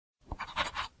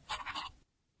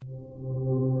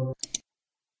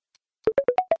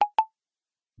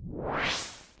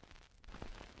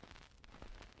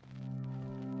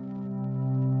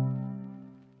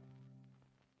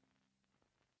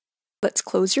Let's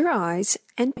close your eyes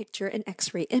and picture an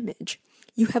X-ray image.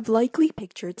 You have likely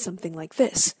pictured something like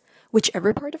this.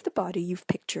 Whichever part of the body you've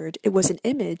pictured, it was an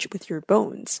image with your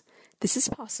bones. This is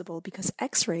possible because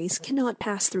X-rays cannot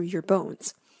pass through your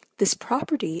bones. This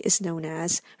property is known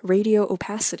as radio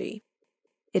opacity.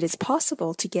 It is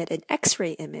possible to get an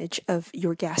X-ray image of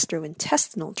your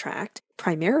gastrointestinal tract,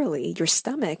 primarily your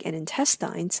stomach and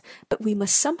intestines, but we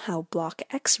must somehow block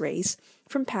X-rays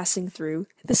from passing through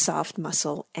the soft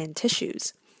muscle and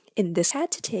tissues. In this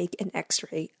had to take an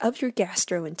X-ray of your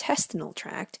gastrointestinal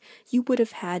tract, you would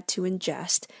have had to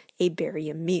ingest a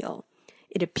barium meal.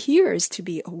 It appears to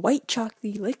be a white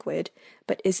chalky liquid,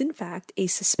 but is in fact a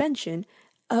suspension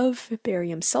of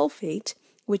barium sulfate,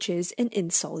 which is an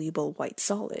insoluble white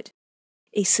solid.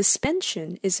 A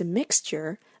suspension is a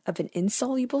mixture of an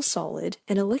insoluble solid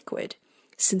and a liquid.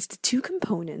 Since the two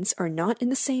components are not in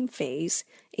the same phase,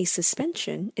 a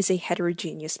suspension is a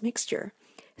heterogeneous mixture.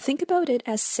 Think about it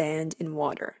as sand in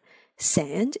water.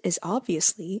 Sand is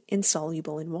obviously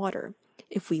insoluble in water.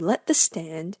 If we let the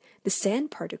sand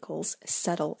particles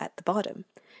settle at the bottom.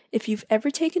 If you've ever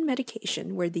taken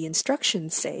medication where the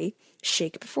instructions say,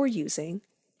 shake before using,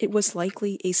 it was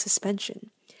likely a suspension.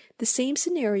 The same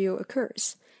scenario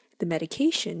occurs. The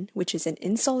medication, which is an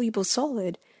insoluble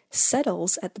solid,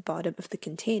 settles at the bottom of the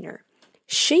container.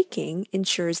 Shaking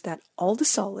ensures that all the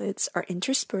solids are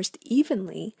interspersed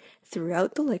evenly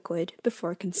throughout the liquid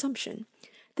before consumption.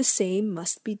 The same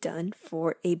must be done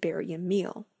for a barium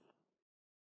meal.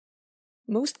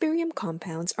 Most barium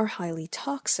compounds are highly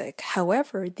toxic.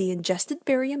 However, the ingested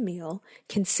barium meal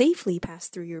can safely pass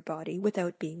through your body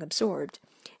without being absorbed.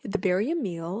 The barium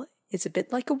meal is a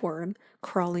bit like a worm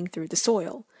crawling through the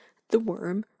soil. The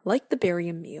worm, like the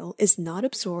barium meal, is not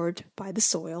absorbed by the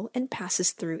soil and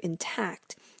passes through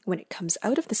intact. When it comes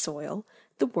out of the soil,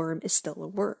 the worm is still a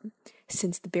worm.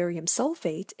 Since the barium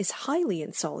sulfate is highly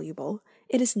insoluble,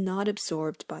 it is not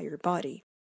absorbed by your body.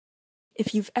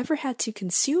 If you've ever had to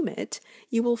consume it,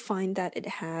 you will find that it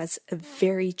has a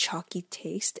very chalky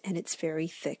taste and it's very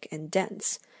thick and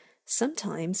dense.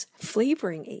 Sometimes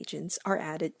flavoring agents are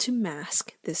added to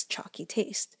mask this chalky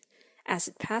taste. As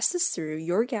it passes through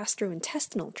your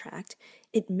gastrointestinal tract,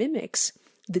 it mimics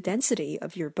the density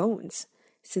of your bones.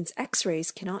 Since X-rays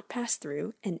cannot pass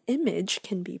through, an image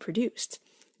can be produced.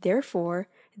 Therefore,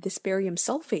 this barium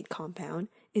sulfate compound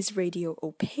is radio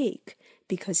opaque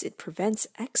because it prevents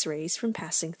X-rays from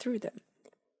passing through them.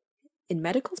 In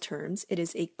medical terms, it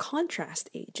is a contrast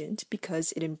agent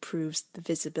because it improves the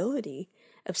visibility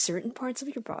of certain parts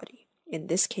of your body, in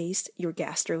this case, your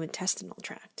gastrointestinal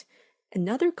tract.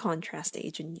 Another contrast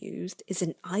agent used is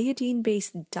an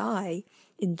iodine-based dye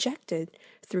injected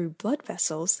through blood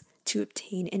vessels to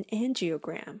obtain an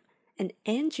angiogram. An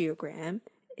angiogram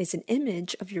is an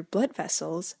image of your blood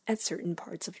vessels at certain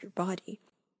parts of your body.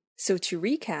 So to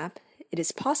recap, it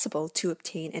is possible to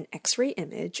obtain an X-ray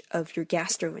image of your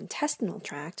gastrointestinal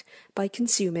tract by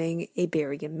consuming a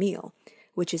barium meal,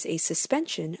 which is a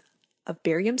suspension of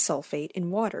barium sulfate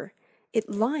in water. It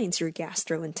lines your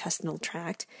gastrointestinal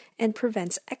tract and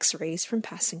prevents X-rays from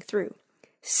passing through.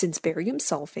 Since barium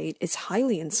sulfate is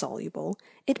highly insoluble,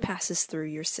 it passes through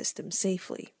your system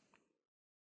safely.